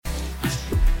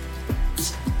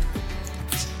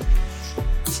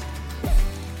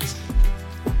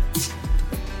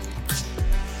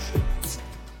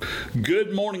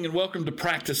Good morning and welcome to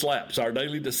Practice Laps, our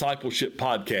daily discipleship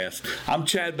podcast. I'm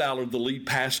Chad Ballard, the lead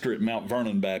pastor at Mount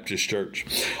Vernon Baptist Church.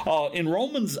 In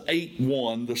Romans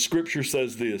 8:1, the scripture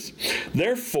says this: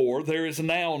 "Therefore there is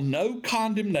now no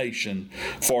condemnation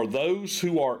for those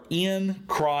who are in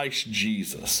Christ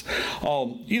Jesus."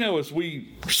 As we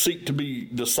seek to be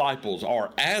disciples,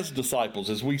 or as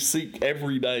disciples, as we seek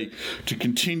every day to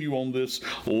continue on this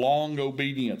long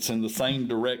obedience in the same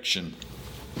direction,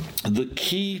 the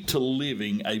key to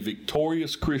living a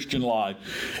victorious Christian life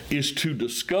is to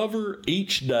discover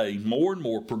each day more and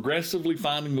more, progressively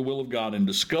finding the will of God and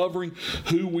discovering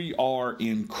who we are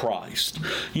in Christ.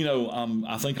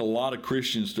 I think a lot of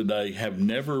Christians today have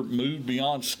never moved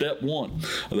beyond step one.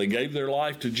 They gave their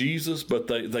life to Jesus, but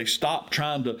they stopped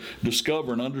trying to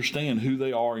discover and understand who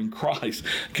they are in Christ.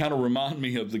 Kind of remind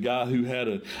me of the guy who had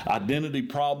an identity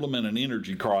problem and an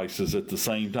energy crisis at the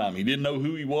same time. He didn't know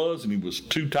who he was, and he was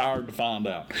too tired to find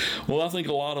out. Well, I think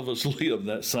a lot of us live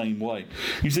that same way.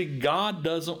 You see, God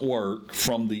doesn't work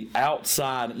from the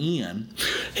outside in.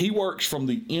 He works from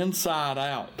the inside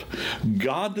out.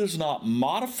 God does not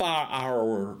modify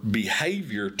our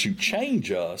behavior to change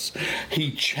us.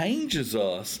 He changes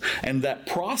us, and that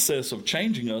process of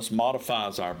changing us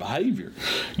modifies our behavior.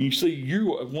 You see,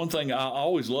 one thing I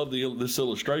always love this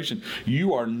illustration: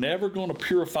 you are never going to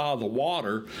purify the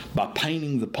water by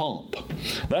painting the pump.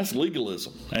 That's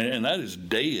legalism. And that is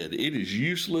dead. It is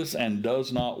useless and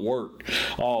does not work.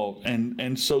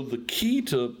 And so the key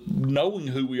to knowing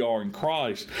who we are in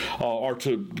Christ, or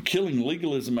to killing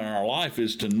legalism in our life,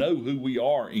 is to know who we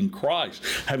are in Christ,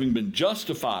 having been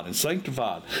justified and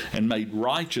sanctified and made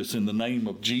righteous in the name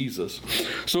of Jesus.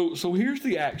 So here's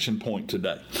the action point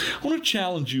today. I want to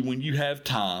challenge you, when you have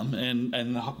time,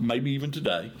 and maybe even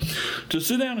today, to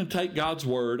sit down and take God's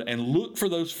Word and look for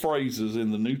those phrases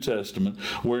in the New Testament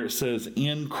where it says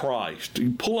in Christ.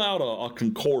 You pull out a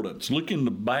concordance, look in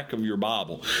the back of your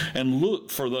Bible, and look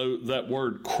for that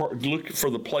word. Look for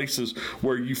the places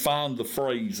where you find the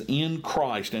phrase in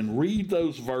Christ, and read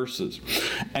those verses.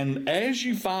 And as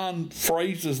you find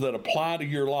phrases that apply to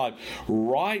your life,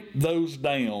 write those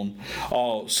down,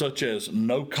 such as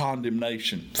no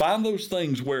condemnation. Find those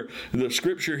things where the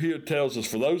scripture here tells us,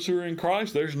 for those who are in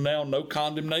Christ, there's now no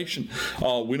condemnation.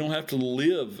 We don't have to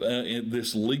live in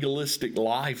this legalistic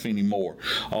life anymore.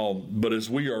 But as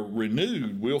we are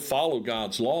renewed, we'll follow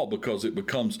God's law because it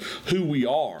becomes who we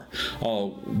are.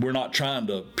 We're not trying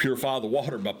to purify the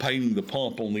water by painting the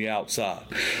pump on the outside.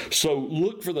 So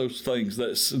look for those things,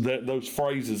 those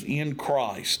phrases in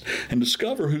Christ, and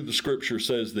discover who the Scripture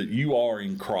says that you are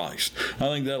in Christ. I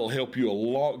think that'll help you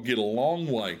get a long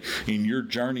way in your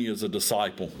journey as a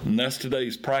disciple. And that's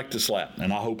today's practice lap,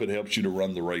 and I hope it helps you to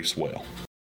run the race well.